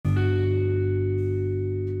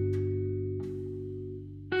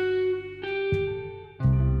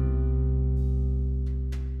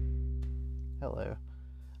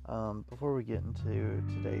Before we get into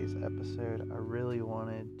today's episode, I really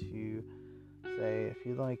wanted to say if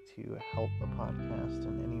you'd like to help the podcast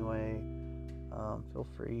in any way, feel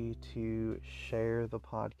free to share the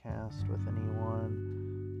podcast with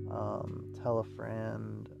anyone, tell a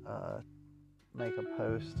friend, make a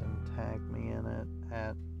post and tag me in it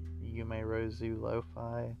at Yumerozu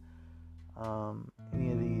Lo-Fi.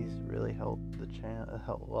 Any of these really help the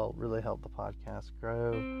really help the podcast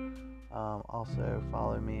grow. Also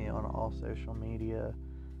follow me on all social media,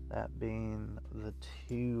 that being the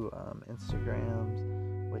two Instagrams,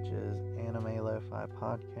 which is Anime Lo-Fi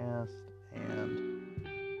Podcast and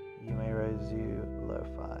Yumerozu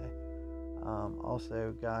Lo-Fi.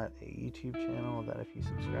 Also got a YouTube channel that if you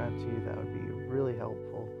subscribe to, that would be really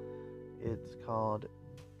helpful. It's called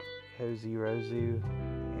Cozy Rozu,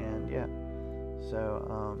 and yeah.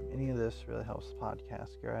 So any of this really helps the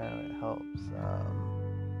podcast grow. It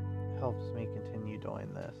helps me continue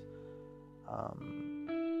doing this.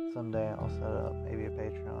 Someday I'll set up maybe a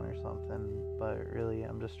Patreon or something, but really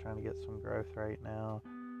I'm just trying to get some growth right now.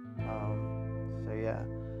 So yeah,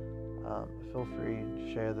 feel free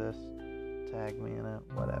to share this, tag me in it,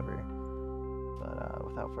 whatever. But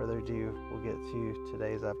without further ado, we'll get to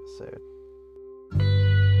today's episode.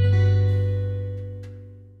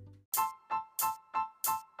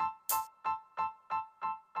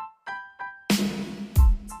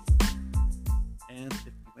 And if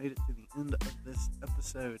you made it to the end of this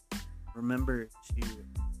episode, remember to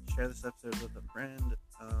share this episode with a friend.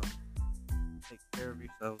 Take care of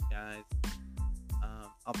yourselves, guys.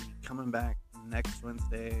 I'll be coming back next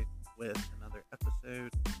Wednesday with another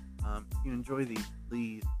episode. If you enjoy these,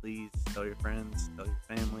 please tell your friends, tell your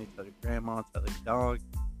family, tell your grandma, tell your dog,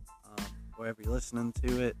 wherever you're listening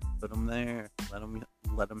to it. Put them there.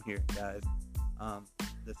 Let them hear it, guys.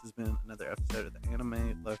 This has been another episode of the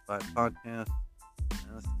Anime Lo-Fi Podcast.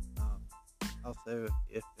 Also,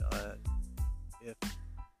 if you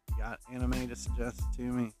got anime to suggest to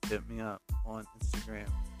me, hit me up on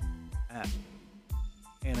Instagram at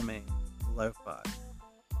Anime Lo-Fi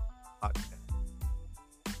Podcast.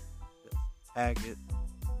 Just tag it,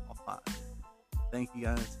 all five. Thank you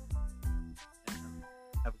guys, and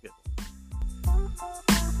have a good one.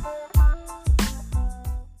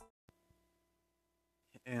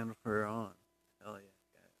 And we're on. Hell yeah,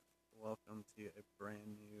 guys. Welcome to a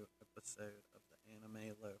brand new episode of the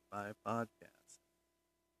Anime Lo-Fi Podcast.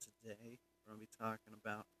 Today, we're going to be talking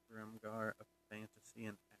about Grimgar of Fantasy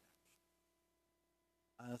and Action.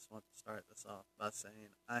 I just want to start this off by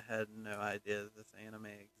saying I had no idea that this anime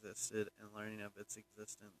existed, and learning of its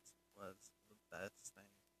existence was the best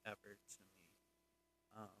thing ever to me.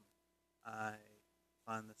 I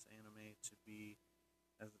find this anime to be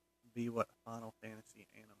what Final Fantasy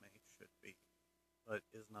anime should be, but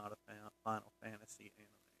is not a Final Fantasy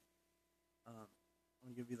anime. I'm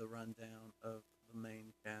going to give you the rundown of the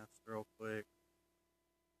main cast real quick.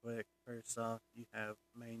 First off, you have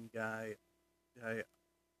main guy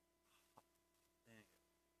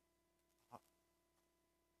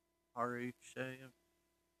Haru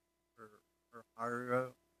or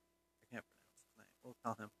Haruo. I can't pronounce his name. We'll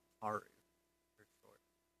call him Haru for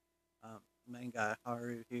short. Main guy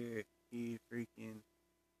Haru here, he freaking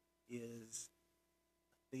is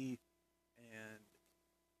a thief, and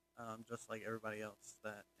just like everybody else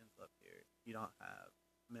that ends up here, you don't have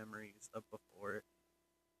memories of before,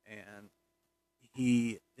 and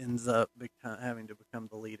he ends up having to become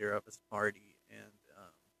the leader of his party and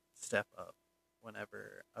step up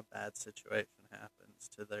whenever a bad situation happens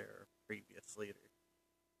to their previous leader.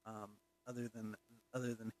 Other than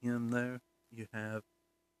him, though, you have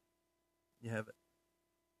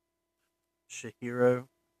Shihiro,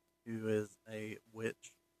 who is a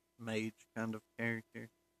witch mage kind of character.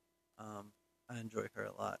 I enjoy her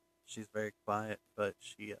a lot. She's very quiet, but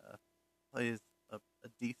she plays a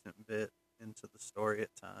decent bit into the story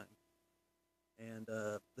at times. And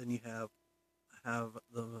then you have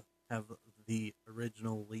the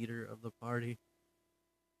original leader of the party,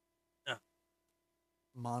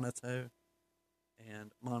 Monato,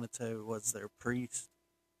 and Monato was their priest.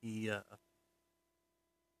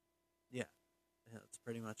 That's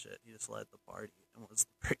pretty much it. He just led the party and was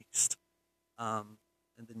the priest. And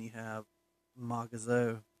then you have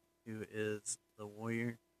Magazo, who is the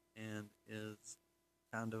warrior and is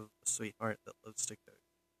kind of a sweetheart that loves to cook.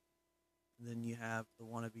 And then you have the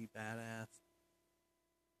wannabe badass.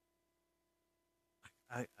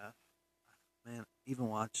 Man, even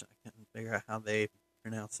watching, I can't figure out how they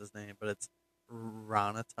pronounce his name, but it's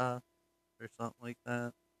Ranata or something like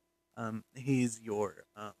that. He's your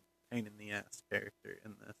pain in the ass character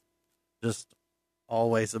in this. Just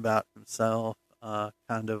always about himself,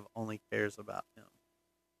 kind of only cares about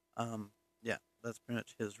him. Yeah, that's pretty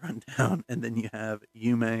much his rundown. And then you have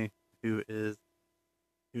Yume, who is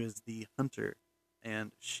the hunter,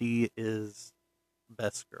 and she is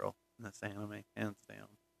best girl in this anime, hands down.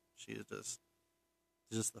 She is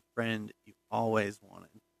just the friend you always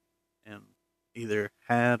wanted, and either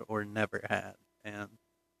had or never had, and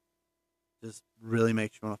just really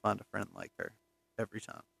makes you want to find a friend like her every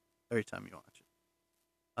time you watch it.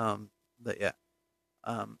 But yeah.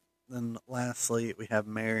 Then lastly, we have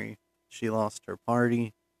Mary. She lost her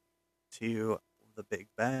party to the big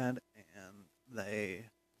bad, and they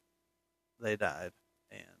died,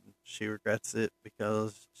 and she regrets it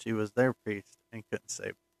because she was their priest and couldn't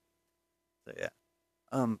save them. So yeah.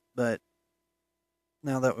 But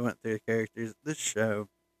now that we went through the characters, this show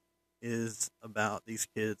is about these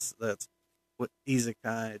kids that's what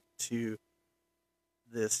isekai to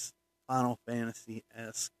this Final Fantasy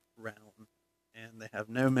esque realm, and they have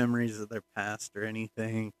no memories of their past or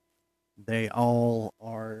anything. They all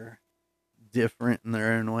are different in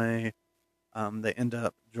their own way. They end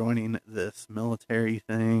up joining this military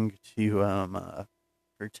thing to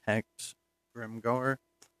protect Grimgar,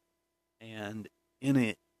 and in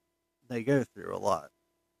it, they go through a lot.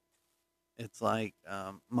 It's like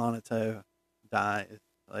Monato dies.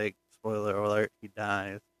 Like, spoiler alert, he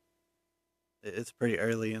dies. It's pretty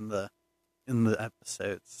early in the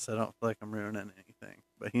episodes, so I don't feel like I'm ruining anything.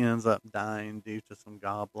 But he ends up dying due to some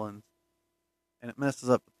goblins, and it messes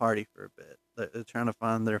up the party for a bit. They're trying to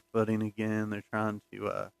find their footing again. They're trying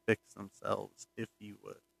to fix themselves, if you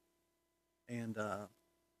would. And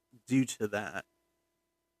due to that,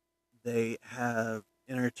 they have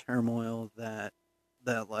inner turmoil that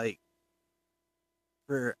like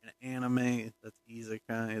for an anime that's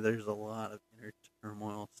isekai, there's a lot of inner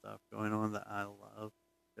turmoil stuff going on that I love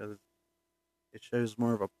because it shows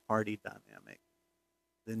more of a party dynamic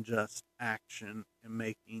than just action and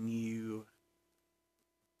making you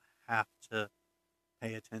have to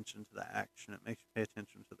pay attention to the action. It makes you pay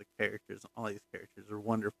attention to the characters. All these characters are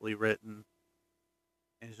wonderfully written,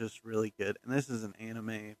 and it's just really good. And this is an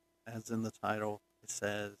anime, as in the title, it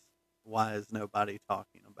says, "Why is nobody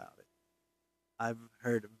talking about it?" I've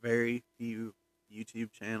heard very few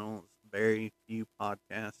YouTube channels, very few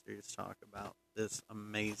podcasters talk about this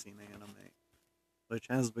amazing anime, which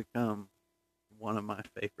has become one of my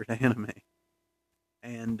favorite anime.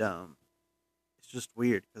 And it's just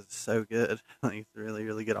weird because it's so good. Like, it's really,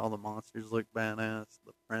 really good. All the monsters look badass.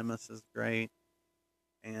 The premise is great.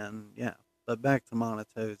 And yeah, but back to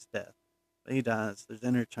Monato's death. He dies, there's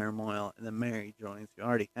inner turmoil, and then Mary joins, who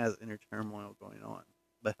already has inner turmoil going on,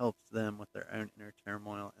 but helps them with their own inner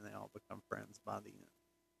turmoil, and they all become friends by the end,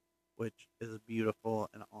 which is beautiful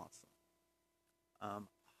and awesome.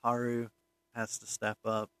 Haru has to step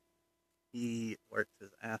up. He works his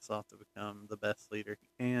ass off to become the best leader he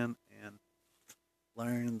can, and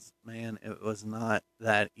learns, man, it was not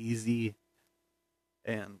that easy.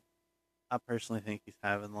 And I personally think he's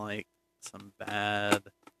having like some bad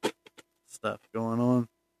stuff going on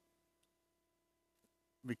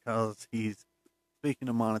because he's speaking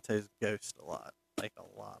to Monate's ghost a lot, like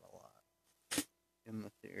a lot in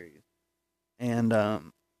the series. And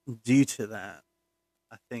due to that,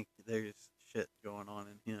 I think there's shit going on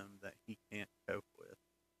in him that he can't cope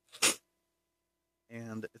with.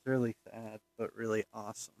 And it's really sad, but really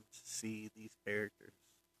awesome to see these characters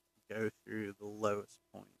go through the lowest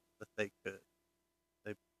point that they could.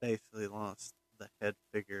 They basically lost the head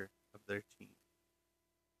figure of their team.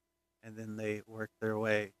 And then they worked their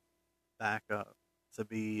way back up to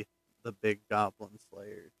be the big goblin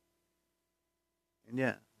slayers. And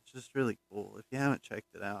yeah, it's just really cool. If you haven't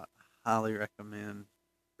checked it out, I highly recommend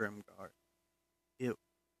Grimgar. It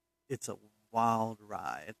it's a wild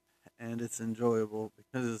ride, and it's enjoyable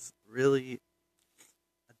because really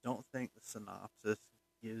I don't think the synopsis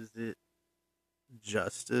gives it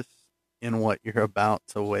justice in what you're about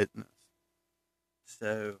to witness.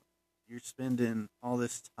 So you're spending all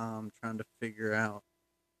this time trying to figure out,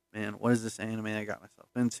 man, what is this anime I got myself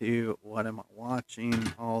into? What am I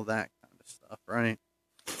watching? All that kind of stuff, right?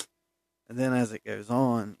 And then as it goes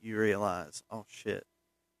on, you realize, oh shit,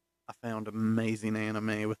 I found amazing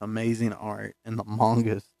anime with amazing art, and the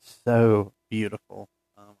manga is so beautiful.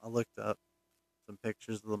 I looked up some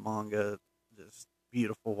pictures of the manga, just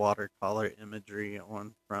beautiful watercolor imagery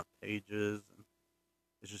on front pages, and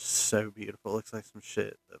it's just so beautiful. It looks like some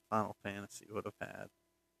shit that Final Fantasy would have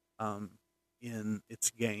had in its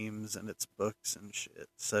games and its books and shit.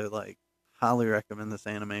 So, like, highly recommend this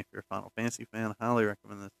anime if you're a Final Fantasy fan. Highly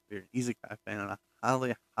recommend this if you're an Isekai fan. And I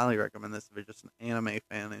highly recommend this if you're just an anime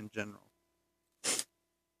fan in general.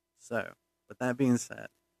 So, With that being said,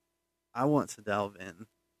 I want to delve in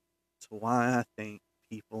to why I think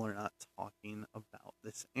people are not talking about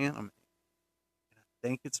this anime. And I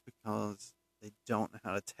think it's because they don't know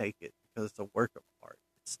how to take it because it's a work of art.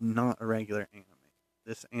 It's not a regular anime.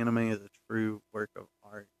 This anime is a true work of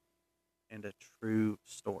art and a true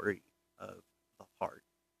story of the heart.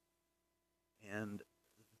 And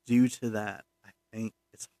due to that, I think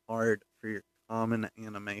it's hard for your common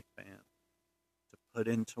anime fan to put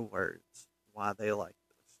into words why they like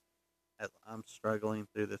this, as I'm struggling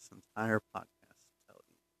through this entire podcast to tell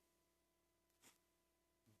you.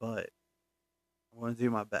 But I'm going to do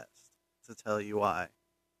my best to tell you why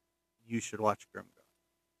you should watch Grimgar.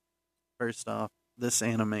 First off, this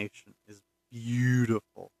animation is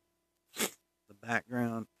beautiful. The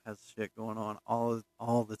background has shit going on all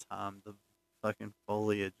the time. The fucking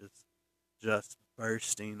foliage is just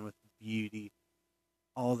bursting with beauty.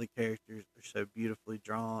 All the characters are so beautifully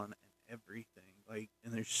drawn and everything.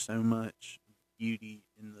 And there's so much beauty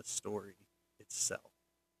in the story itself.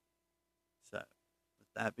 So, with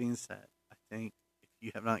that being said, I think if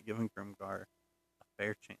you have not given Grimgar a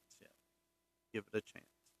fair chance yet, give it a chance.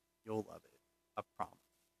 You'll love it. I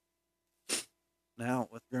promise. Now,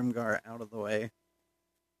 with Grimgar out of the way,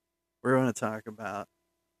 we're going to talk about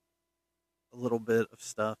a little bit of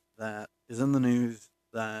stuff that is in the news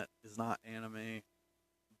that is not anime,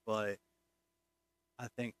 but I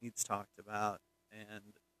think needs talked about,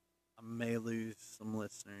 and I may lose some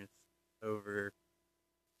listeners over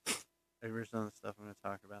some of the stuff I'm going to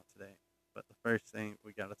talk about today. But the first thing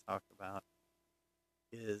we got to talk about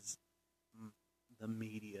is the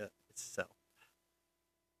media itself.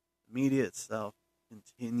 The media itself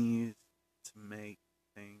continues to make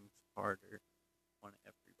things harder on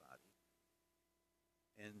everybody.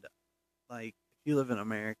 And if you live in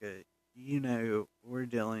America, you know we're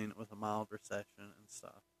dealing with a mild recession and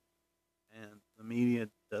stuff. And the media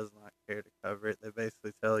does not care to cover it. They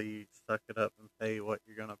basically tell you, suck it up and pay what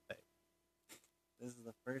you're going to pay. This is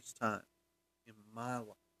the first time in my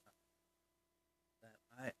lifetime that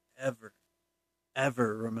I ever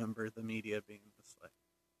remember the media being this way.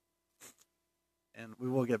 And we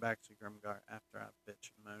will get back to Grimgar after I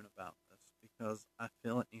bitch and moan about this, because I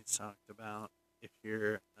feel it needs talked about if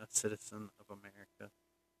you're a citizen of America.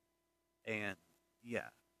 And yeah,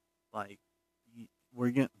 we're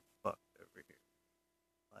getting fucked over here.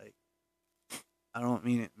 I don't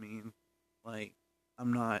mean it mean.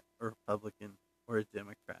 I'm not a Republican or a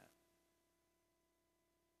Democrat,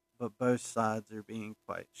 but both sides are being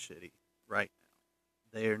quite shitty right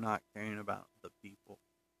now. They are not caring about the people.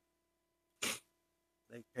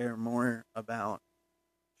 They care more about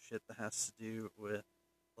shit that has to do with,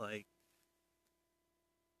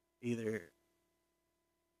 either,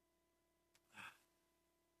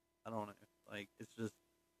 I don't know, it's just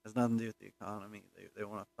has nothing to do with the economy. They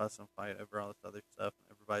want to fuss and fight over all this other stuff,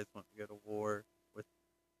 and everybody's wanting to go to war with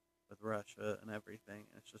Russia and everything.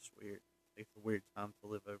 And it's just weird. It's a weird time to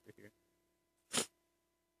live over here.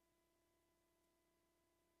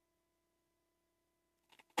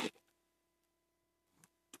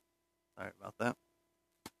 Sorry about that.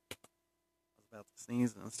 I was about to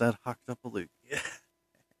sneeze and instead hocked up a loogie.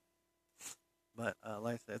 But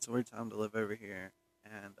like I said, it's a weird time to live over here,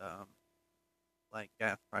 and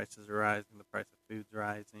gas prices are rising, the price of food's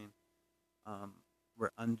rising.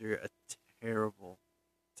 We're under a terrible,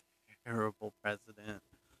 terrible president.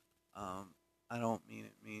 I don't mean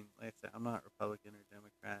it mean. Like I said, I'm not Republican or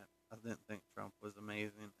Democrat. I didn't think Trump was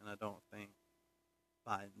amazing, and I don't think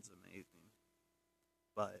Biden's amazing.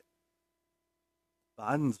 But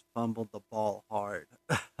Biden's fumbled the ball hard.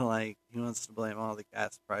 He wants to blame all the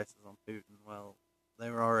gas prices on Putin. Well, they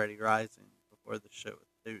were already rising before the show with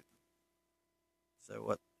Putin. So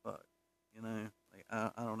what the fuck?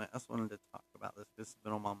 I don't know. I just wanted to talk about this because it's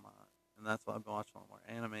been on my mind. And that's why I've been watching more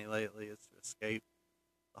anime lately, is to escape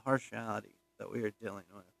the harsh reality that we are dealing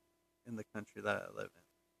with in the country that I live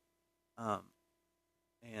in.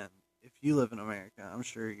 And if you live in America, I'm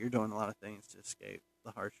sure you're doing a lot of things to escape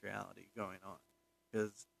the harsh reality going on,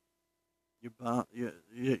 because your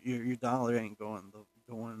dollar ain't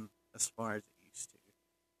going as far as it used to,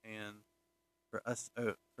 and for us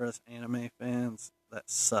anime fans, that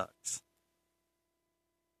sucks,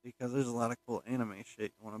 because there's a lot of cool anime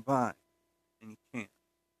shit you want to buy, and you can't,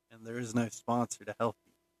 and there is no sponsor to help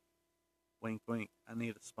you. Wink, wink. I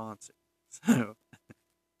need a sponsor. So,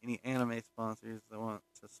 any anime sponsors that want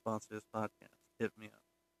to sponsor this podcast, hit me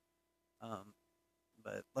up.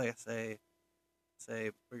 But like I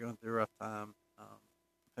say we're going through a rough time.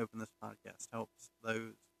 Hoping this podcast helps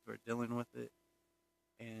those who are dealing with it,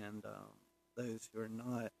 and those who are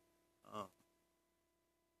not.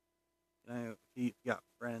 If you got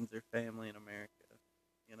friends or family in America,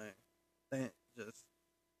 you know, they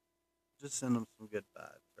just send them some good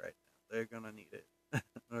vibes right now. They're gonna need it.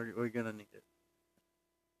 We're gonna need it,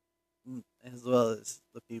 as well as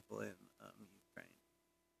the people in Ukraine.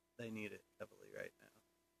 They need it heavily right now.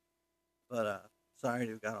 But sorry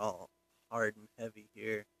to got all hard and heavy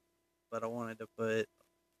here. But I wanted to to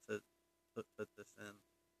put this in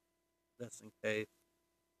just in case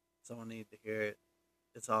someone needs to hear it.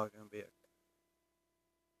 It's all gonna be okay.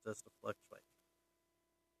 Just a fluctuation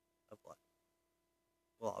of life.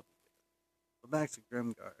 We'll all be good. But back to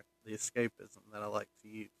Grimgar, the escapism that I like to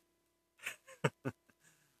use.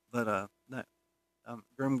 But no,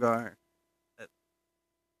 Grimgar. uh,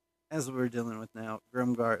 As we're dealing with now,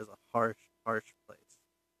 Grimgar is a harsh, harsh place,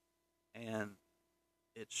 and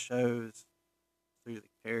it shows through the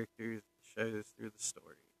characters, it shows through the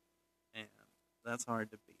story, and that's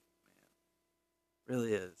hard to beat, man.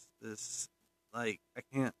 Really is. This, like, I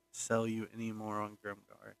can't sell you any more on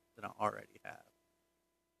Grimgar than I already have.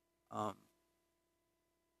 Um,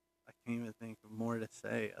 I can't even think of more to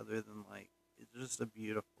say other than like it's just a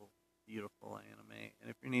beautiful, beautiful anime. And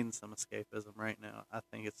if you're needing some escapism right now, I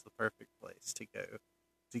think it's the perfect place to go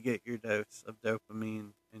to get your dose of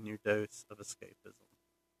dopamine and your dose of escapism.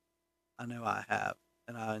 I know I have,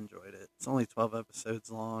 and I enjoyed it. It's only 12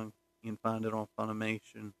 episodes long. You can find it on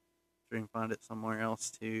Funimation. Sure, you can find it somewhere else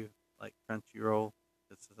too, like Crunchyroll.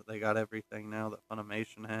 They got everything now that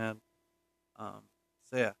Funimation had. Um,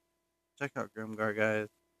 so yeah, check out Grimgar, guys.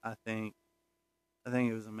 I think I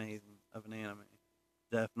think it was amazing of an anime.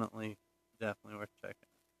 Definitely, definitely worth checking.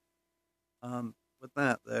 With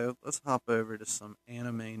that though, let's hop over to some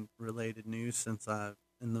anime related news since I've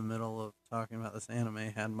in the middle of talking about this anime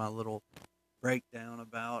had my little breakdown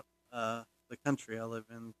about the country I live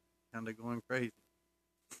in kind of going crazy.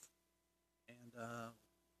 And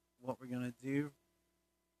what we're gonna do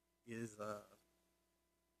is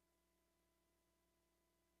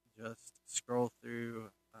just scroll through.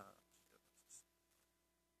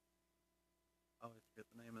 I always forget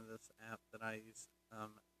the name of this app that I use.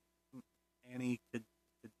 Annie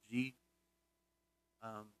Kaji.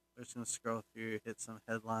 We're just gonna scroll through, hit some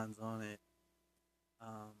headlines on it,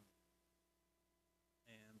 um,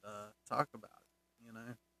 and talk about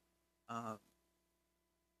it.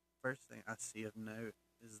 First thing I see of note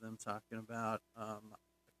is them talking about,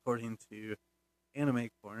 according to Anime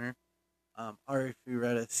Corner,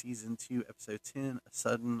 Arifureta Season 2, Episode 10, A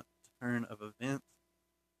Sudden Turn of Events.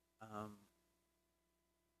 Um,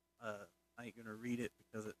 I ain't gonna read it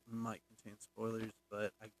because it might contain spoilers,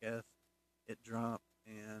 but I guess it dropped,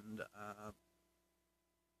 and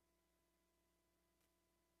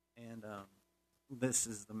this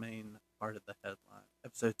is the main part of the headline.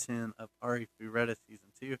 Episode 10 of Ari Fureta Season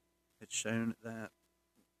 2. It's shown that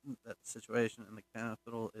the situation in the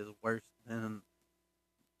capital is worse than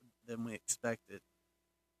we expected.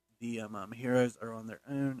 The heroes are on their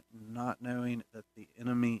own, not knowing that the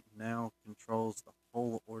enemy now controls the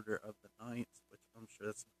whole order of the knights, which I'm sure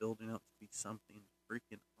that's building up to be something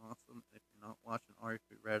freaking awesome. If you're not watching Ari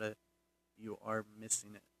Fureta, you are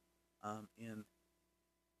missing it. In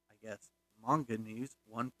I guess manga news,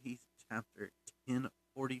 One Piece chapter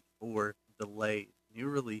 1044 delayed, new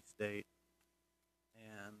release date,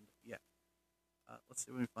 and yeah, let's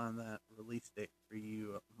see if we can find that release date for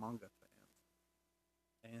you manga fans.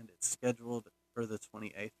 And it's scheduled for the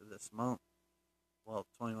 28th of this month. Well,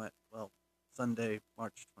 Sunday,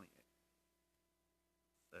 March 28th.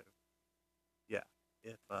 So yeah,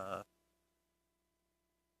 if uh,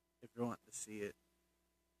 if you're wanting to see it,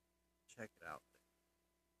 check it out.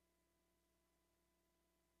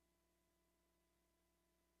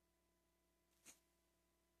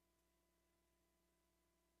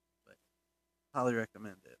 But highly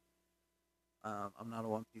recommend it. I'm not a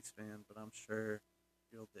One Piece fan, but I'm sure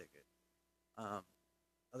you'll dig it. Um,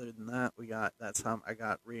 Other than that, we got that time I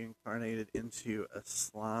got reincarnated into a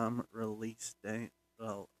slime release date.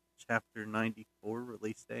 Well, chapter 94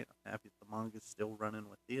 release date. I'm happy that the manga's still running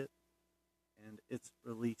with it. And its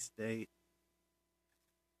release date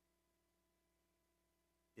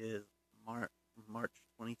is March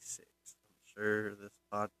 26th. I'm sure this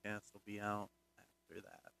podcast will be out after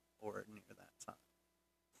that or near that time.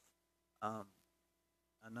 Um,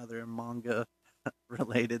 Another manga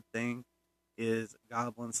related thing is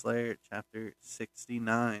Goblin Slayer Chapter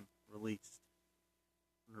 69 releases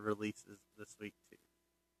this week too.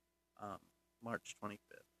 Um, March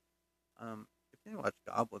 25th. If you watch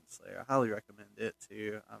Goblin Slayer, I highly recommend it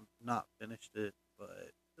too. I'm not finished it,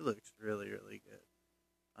 but it looks really, really good.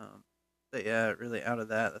 But yeah, really out of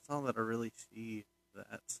that, that's all that I really see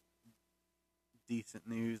that's decent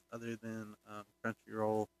news other than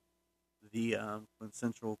Crunchyroll. The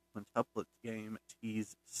quintessential quintuplets game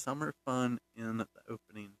teased summer fun in the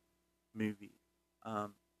opening movie.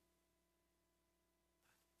 Um,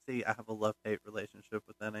 See, I have a love hate relationship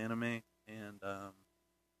with that anime, and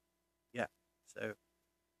yeah, so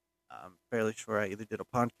I'm fairly sure I either did a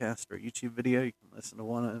podcast or a YouTube video. You can listen to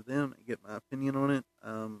one of them and get my opinion on it.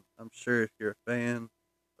 I'm sure if you're a fan,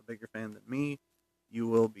 a bigger fan than me, you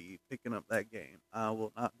will be picking up that game. I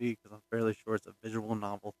will not be because I'm fairly sure it's a visual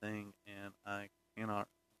novel thing, and I cannot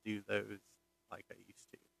do those like I used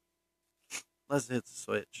to. Unless it hits the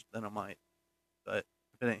Switch, then I might. But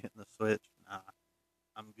if it ain't hitting the Switch, nah,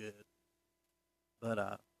 I'm good.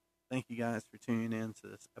 But thank you guys for tuning in to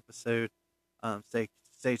this episode.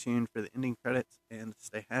 Stay tuned for the ending credits and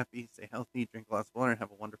stay happy, stay healthy, drink lots of water, and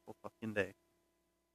have a wonderful